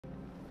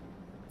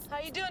How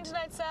you doing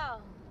tonight,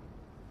 Sal?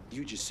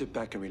 You just sit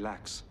back and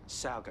relax.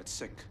 Sal got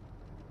sick.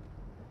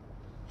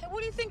 Hey, what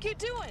do you think you're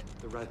doing?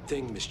 The right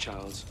thing, Miss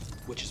Childs.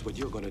 Which is what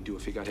you're gonna do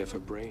if you got half a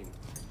brain.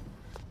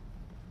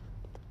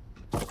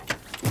 Put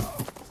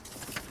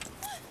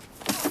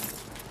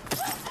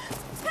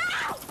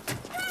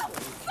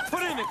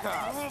her in the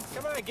car.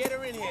 Come on, get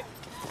her in here.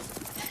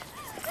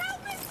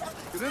 Help me!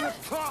 Get in the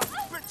car,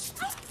 bitch.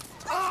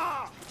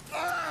 Ah!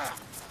 Ah!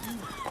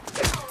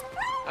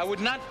 I would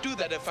not do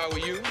that if I were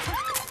you.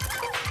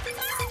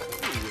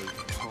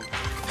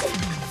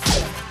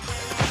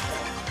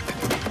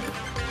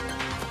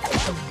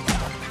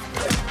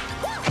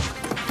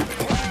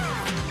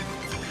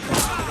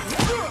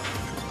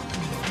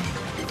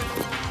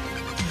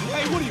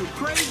 Hey, what are you,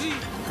 crazy?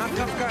 I'm a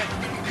tough guy.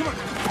 Come on.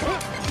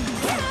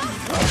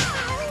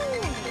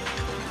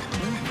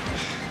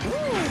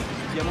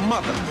 Your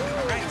mother,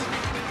 all right?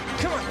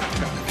 Come on, tough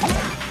guy.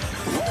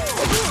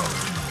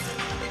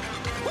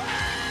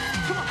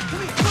 Come on, come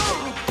here.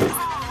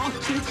 Oh,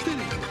 steady,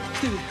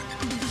 steady.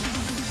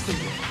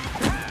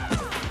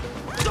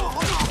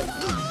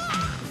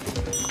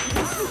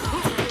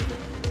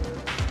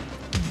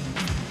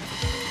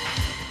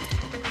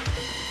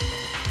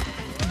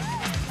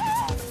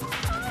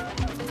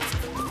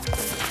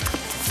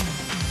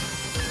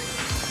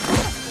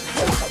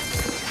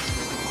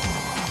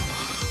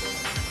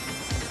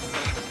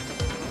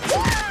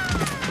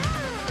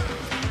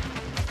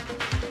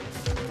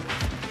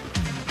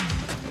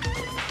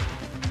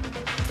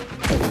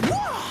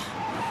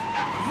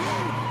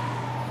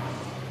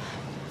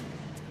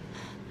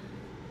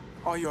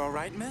 Are you all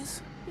right,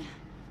 miss?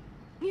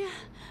 Yeah.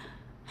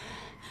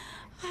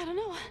 I don't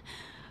know.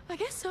 I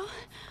guess so.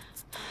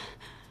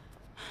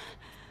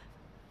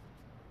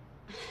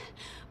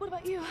 What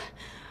about you?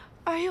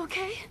 Are you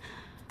okay?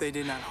 They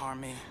did not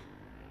harm me.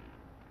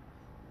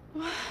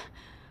 Wow.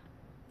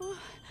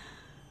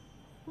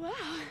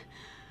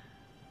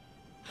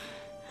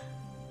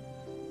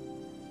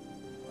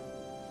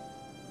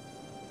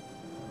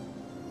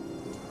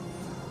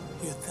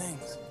 Your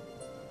things.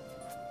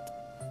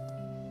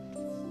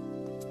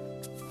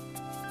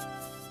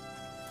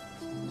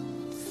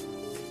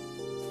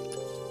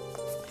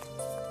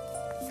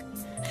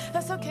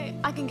 That's okay.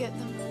 I can get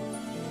them.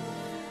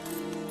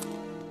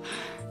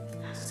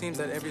 Seems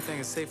that everything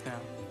is safe now.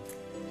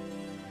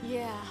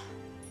 Yeah.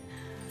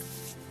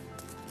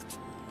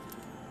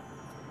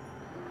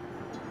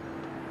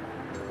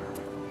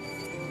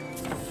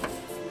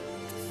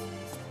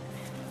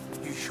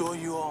 You sure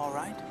you're all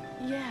right?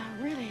 Yeah,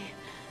 really.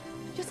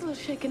 Just a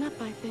little shaken up,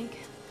 I think.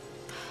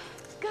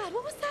 God,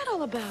 what was that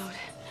all about?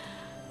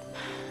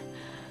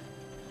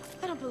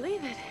 I don't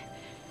believe it.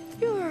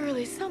 You were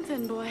really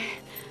something, boy.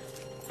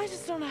 I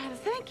just don't know how to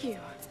thank you.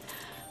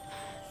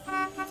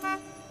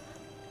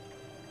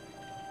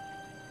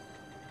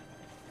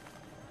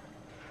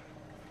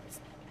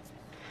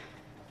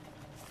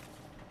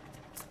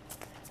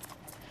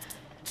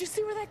 Did you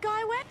see where that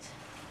guy went?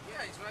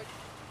 Yeah, he's right.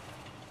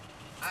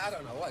 I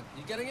don't know. What?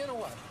 You getting in or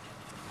what?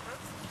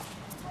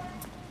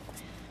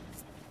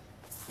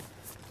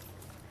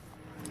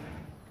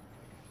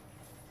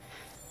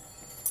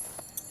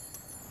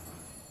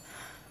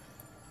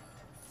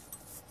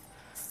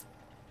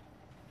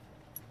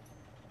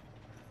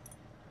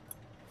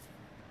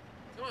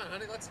 Come on,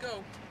 honey, let's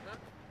go.